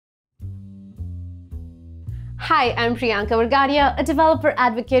Hi, I'm Priyanka Vergadia, a developer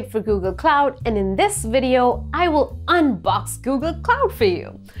advocate for Google Cloud, and in this video, I will unbox Google Cloud for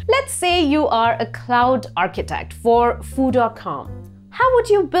you. Let's say you are a cloud architect for foo.com. How would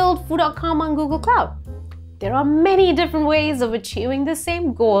you build foo.com on Google Cloud? There are many different ways of achieving the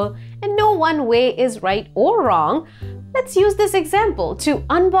same goal, and no one way is right or wrong. Let's use this example to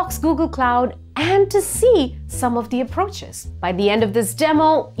unbox Google Cloud and to see some of the approaches. By the end of this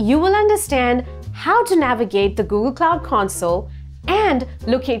demo, you will understand how to navigate the Google Cloud console and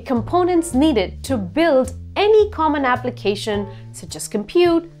locate components needed to build any common application such as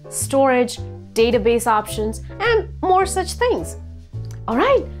compute, storage, database options, and more such things. All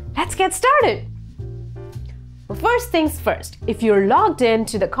right, let's get started. Well, first things first, if you're logged in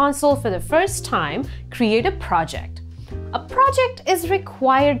to the console for the first time, create a project. A project is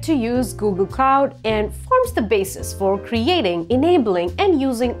required to use Google Cloud and forms the basis for creating, enabling, and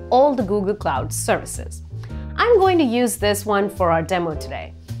using all the Google Cloud services. I'm going to use this one for our demo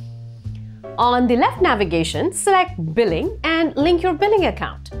today. On the left navigation, select Billing and link your billing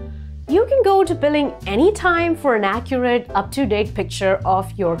account. You can go to billing anytime for an accurate, up-to-date picture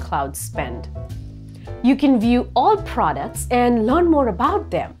of your cloud spend. You can view all products and learn more about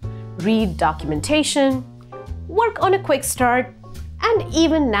them, read documentation, work on a quick start, and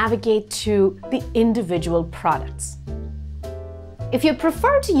even navigate to the individual products. If you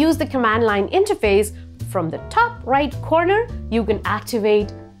prefer to use the command line interface, from the top right corner, you can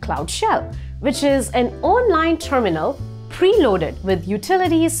activate Cloud Shell, which is an online terminal preloaded with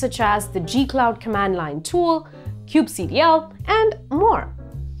utilities such as the gcloud command line tool, kubectl, and more.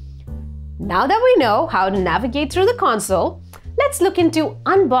 Now that we know how to navigate through the console, let's look into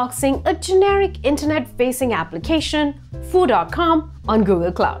unboxing a generic internet-facing application, foo.com, on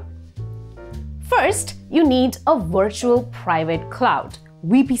Google Cloud. First, you need a virtual private cloud,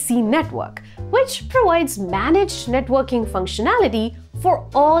 VPC network, which provides managed networking functionality for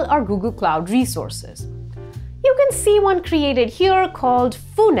all our Google Cloud resources. You can see one created here called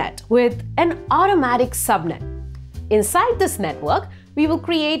FooNet with an automatic subnet. Inside this network, we will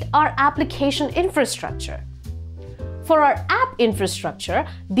create our application infrastructure. For our app infrastructure,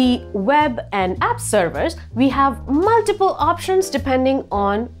 the web and app servers, we have multiple options depending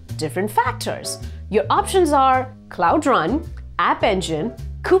on different factors. Your options are Cloud Run, App Engine,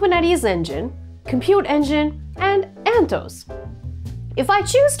 Kubernetes Engine, Compute Engine, and Anthos. If I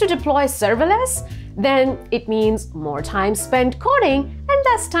choose to deploy serverless, then it means more time spent coding and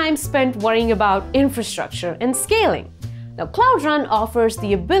less time spent worrying about infrastructure and scaling. Now, Cloud Run offers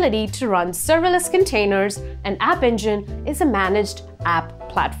the ability to run serverless containers, and App Engine is a managed app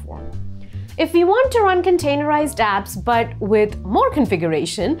platform. If we want to run containerized apps but with more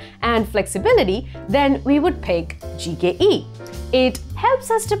configuration and flexibility, then we would pick GKE. It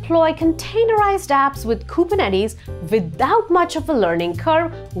helps us deploy containerized apps with Kubernetes without much of a learning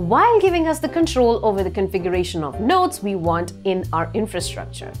curve while giving us the control over the configuration of nodes we want in our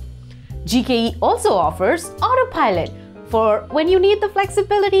infrastructure. GKE also offers Autopilot for when you need the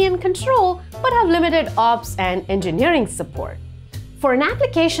flexibility and control but have limited ops and engineering support. For an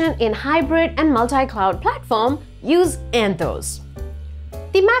application in hybrid and multi-cloud platform, use Anthos.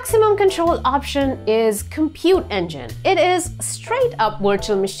 The maximum control option is Compute Engine. It is straight up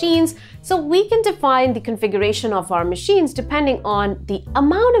virtual machines, so we can define the configuration of our machines depending on the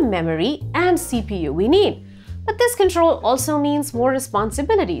amount of memory and CPU we need. But this control also means more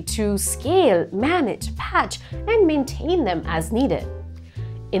responsibility to scale, manage, patch, and maintain them as needed.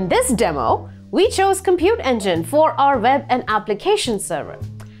 In this demo, we chose Compute Engine for our web and application server.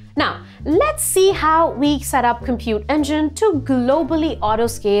 Now, let's see how we set up Compute Engine to globally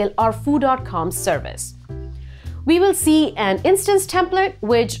auto-scale our foo.com service. We will see an instance template,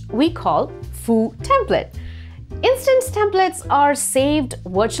 which we call foo template. Instance templates are saved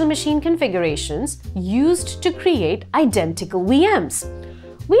virtual machine configurations used to create identical VMs.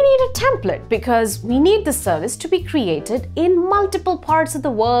 We need a template because we need the service to be created in multiple parts of the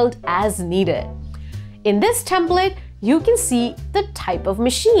world as needed. In this template, you can see the type of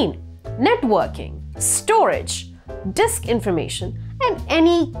machine, networking, storage, disk information, and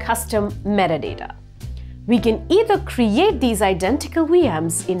any custom metadata. We can either create these identical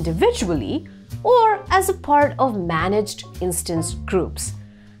VMs individually or as a part of managed instance groups.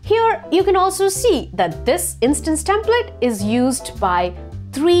 Here, you can also see that this instance template is used by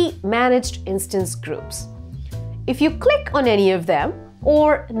 3 managed instance groups. If you click on any of them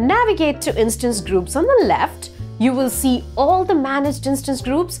or navigate to instance groups on the left, you will see all the managed instance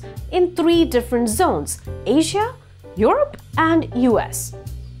groups in 3 different zones: Asia, Europe, and US.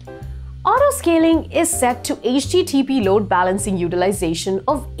 Auto-scaling is set to HTTP load balancing utilization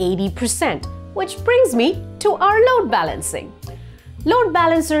of 80%, Which brings me to our load balancing. Load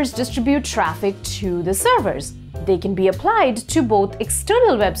balancers distribute traffic to the servers. They can be applied to both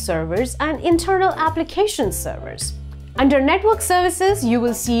external web servers and internal application servers. Under Network Services, you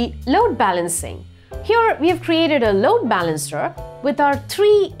will see Load Balancing. Here, we have created a load balancer with our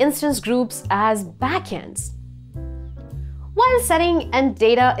 3 instance groups as backends. While setting and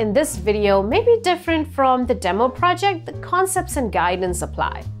data in this video may be different from the demo project, the concepts and guidance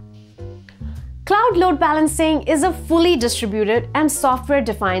apply. Cloud load balancing is a fully distributed and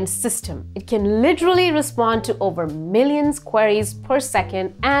software-defined system. It can literally respond to over millions queries per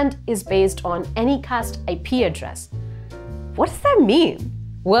second and is based on Anycast IP address. What does that mean?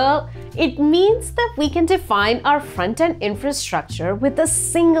 Well, it means that we can define our front-end infrastructure with a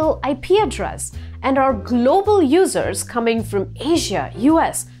single IP address, and our global users coming from Asia,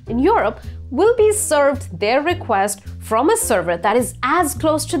 US, and Europe will be served their request from a server that is as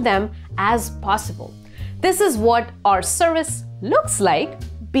close to them as possible. This is what our service looks like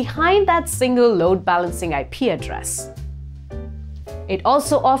behind that single load balancing IP address. It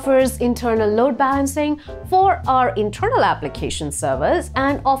also offers internal load balancing for our internal application servers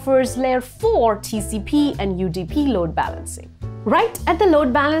and offers layer 4 TCP and UDP load balancing. Right at the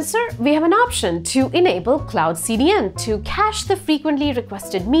load balancer, we have an option to enable Cloud CDN to cache the frequently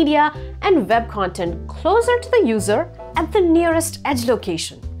requested media and web content closer to the user at the nearest edge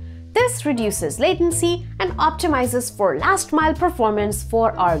location. This reduces latency and optimizes for last-mile performance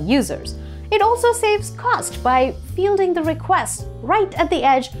for our users. It also saves cost by fielding the request right at the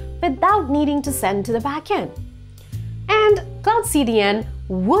edge without needing to send to the backend. And Cloud CDN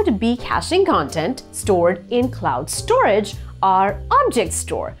would be caching content stored in cloud storage, our object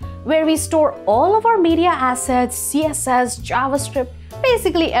store, where we store all of our media assets, CSS, JavaScript,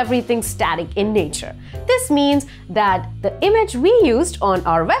 basically everything static in nature. This means that the image we used on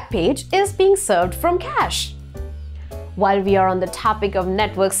our web page is being served from cache. While we are on the topic of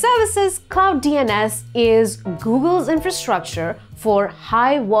network services, Cloud DNS is Google's infrastructure for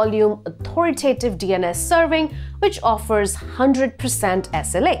high-volume authoritative DNS serving, which offers 100%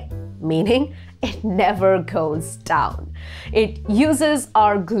 SLA, meaning it never goes down. It uses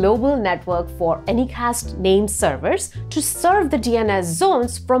our global network for Anycast named servers to serve the DNS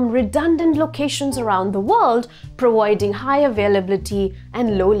zones from redundant locations around the world, providing high availability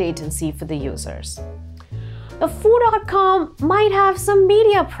and low latency for the users. The foo.com might have some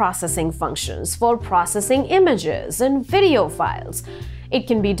media processing functions for processing images and video files. It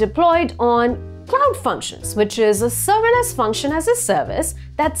can be deployed on Cloud Functions, which is a serverless function as a service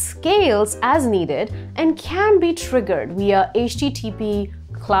that scales as needed and can be triggered via HTTP,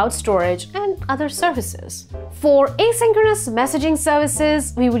 cloud storage, and other services. For asynchronous messaging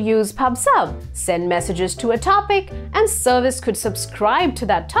services, we would use PubSub, send messages to a topic, and service could subscribe to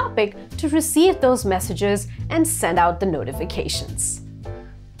that topic to receive those messages and send out the notifications.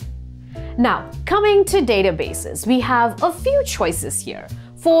 Now, coming to databases, we have a few choices here.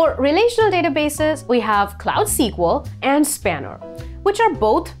 For relational databases, we have Cloud SQL and Spanner, which are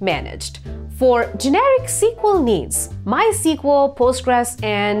both managed. For generic SQL needs, MySQL, Postgres,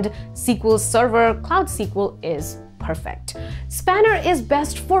 and SQL Server Cloud SQL is perfect. Spanner is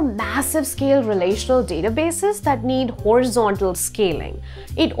best for massive scale relational databases that need horizontal scaling.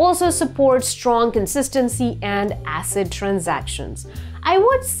 It also supports strong consistency and ACID transactions. I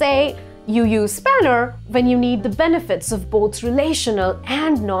would say you use Spanner when you need the benefits of both relational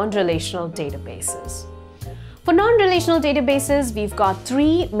and non-relational databases. For non-relational databases, we've got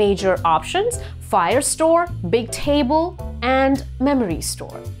 3 major options: Firestore, Bigtable, and Memory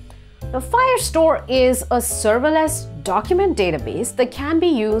Store. Now, Firestore is a serverless document database that can be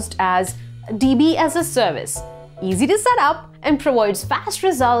used as DB as a service, easy to set up, and provides fast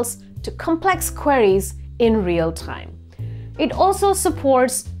results to complex queries in real time. It also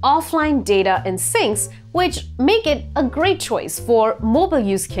supports offline data and syncs, which make it a great choice for mobile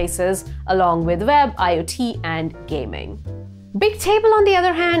use cases along with web, IoT, and gaming. Bigtable, on the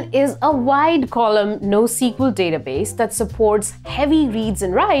other hand, is a wide column NoSQL database that supports heavy reads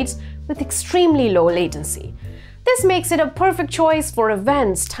and writes with extremely low latency. This makes it a perfect choice for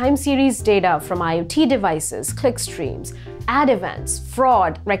events, time series data from IoT devices, clickstreams, ad events,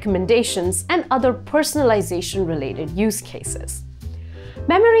 fraud, recommendations, and other personalization-related use cases.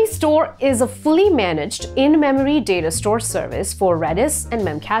 Memory Store is a fully managed in-memory data store service for Redis and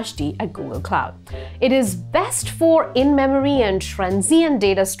Memcached at Google Cloud. It is best for in-memory and transient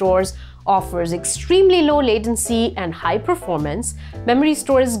data stores, offers extremely low latency and high performance. Memory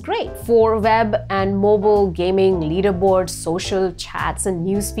Store is great for web and mobile gaming, leaderboards, social chats, and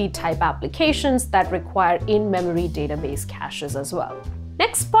newsfeed type applications that require in-memory database caches as well.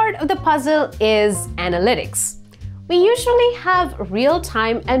 Next part of the puzzle is analytics. We usually have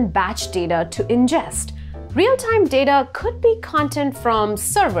real-time and batch data to ingest. Real-time data could be content from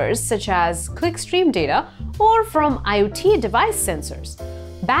servers such as clickstream data or from IoT device sensors.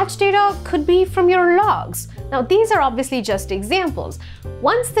 Batch data could be from your logs. Now, these are obviously just examples.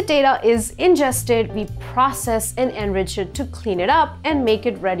 Once the data is ingested, we process and enrich it to clean it up and make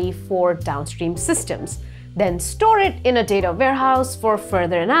it ready for downstream systems. Then store it in a data warehouse for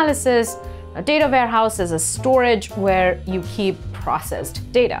further analysis. A data warehouse is a storage where you keep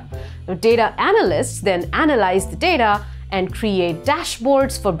processed data. Now, data analysts then analyze the data and create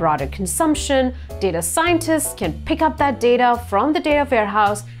dashboards for broader consumption. Data scientists can pick up that data from the data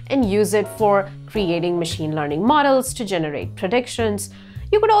warehouse and use it for creating machine learning models to generate predictions.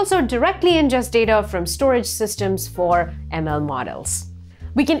 You could also directly ingest data from storage systems for ML models.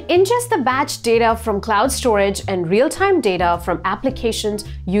 We can ingest the batch data from cloud storage and real-time data from applications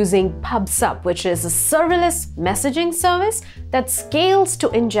using PubSub, which is a serverless messaging service that scales to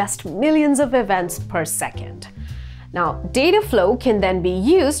ingest millions of events per second. Now, data flow can then be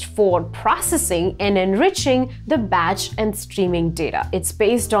used for processing and enriching the batch and streaming data. It's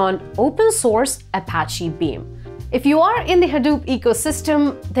based on open source Apache Beam. If you are in the Hadoop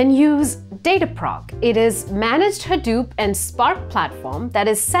ecosystem, then use Dataproc. It is managed Hadoop and Spark platform that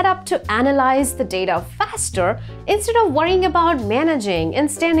is set up to analyze the data faster instead of worrying about managing and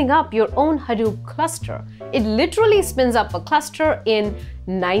standing up your own Hadoop cluster. It literally spins up a cluster in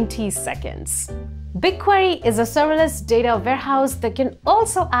 90 seconds. Bigquery is a serverless data warehouse that can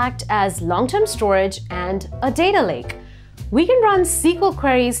also act as long-term storage and a data lake. We can run SQL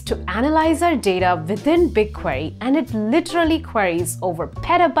queries to analyze our data within Bigquery, and it literally queries over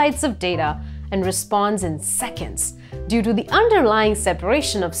petabytes of data and responds in seconds due to the underlying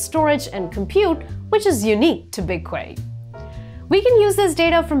separation of storage and compute, which is unique to Bigquery. We can use this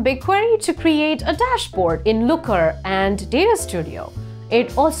data from Bigquery to create a dashboard in Looker and Data Studio.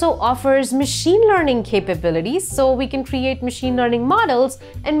 It also offers machine learning capabilities, so we can create machine learning models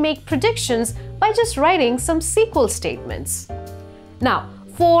and make predictions by just writing some SQL statements. Now,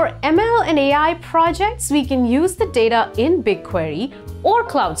 for ML and AI projects, we can use the data in Bigquery or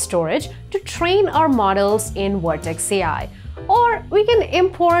cloud storage to train our models in Vertex AI. Or we can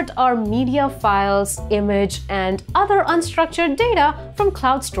import our media files, image, and other unstructured data from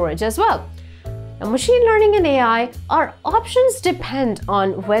cloud storage as well. Now, machine learning and AI, our options depend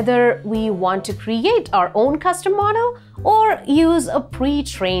on whether we want to create our own custom model or use a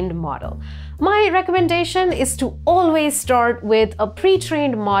pre-trained model. My recommendation is to always start with a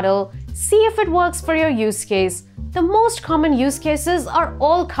pre-trained model, see if it works for your use case. The most common use cases are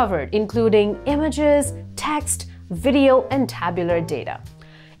all covered, including images, text, video, and tabular data.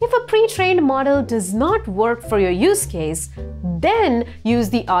 If a pre-trained model does not work for your use case, then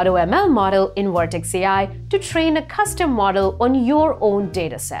use the AutoML model in Vertex AI to train a custom model on your own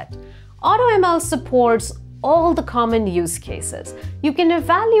dataset. AutoML supports all the common use cases. You can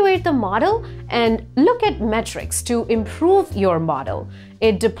evaluate the model and look at metrics to improve your model.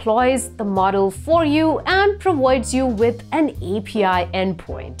 It deploys the model for you and provides you with an API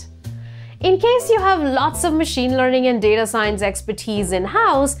endpoint. In case you have lots of machine learning and data science expertise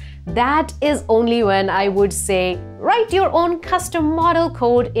in-house, that is only when I would say write your own custom model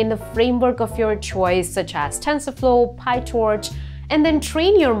code in the framework of your choice, such as TensorFlow, PyTorch, and then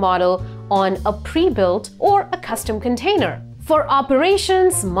train your model on a pre-built or a custom container. For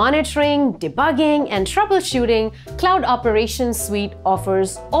operations, monitoring, debugging, and troubleshooting, Cloud Operations Suite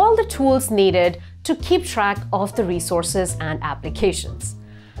offers all the tools needed to keep track of the resources and applications.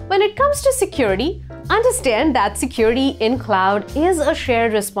 When it comes to security, understand that security in cloud is a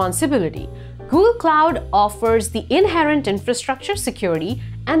shared responsibility. Google Cloud offers the inherent infrastructure security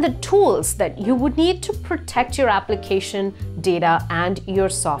and the tools that you would need to protect your application, data, and your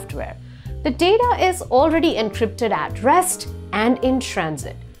software. The data is already encrypted at rest and in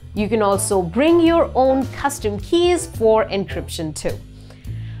transit. You can also bring your own custom keys for encryption too.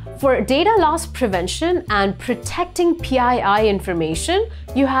 For data loss prevention and protecting PII information,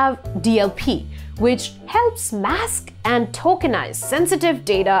 you have DLP, which helps mask and tokenize sensitive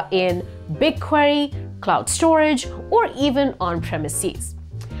data in Bigquery, cloud storage, or even on-premises.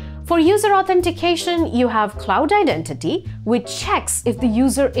 For user authentication, you have Cloud Identity, which checks if the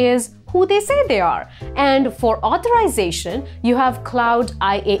user is who they say they are. And for authorization, you have Cloud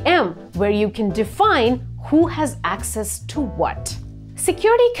IAM, where you can define who has access to what.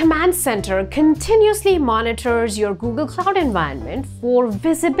 Security Command Center continuously monitors your Google Cloud environment for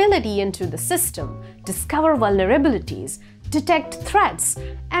visibility into the system, discover vulnerabilities, detect threats,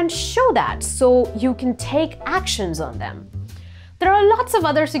 and show that so you can take actions on them. There are lots of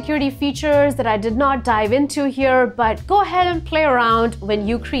other security features that I did not dive into here, but go ahead and play around when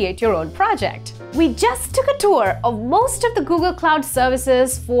you create your own project. We just took a tour of most of the Google Cloud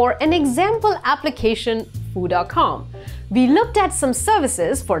services for an example application, foo.com. We looked at some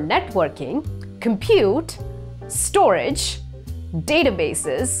services for networking, compute, storage,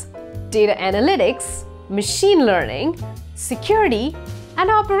 databases, data analytics, machine learning, security, and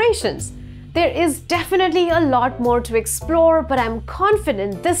operations. There is definitely a lot more to explore, but I'm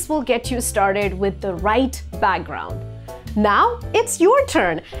confident this will get you started with the right background. Now it's your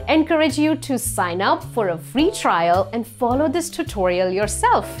turn. Encourage you to sign up for a free trial and follow this tutorial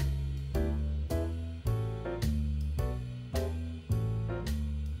yourself.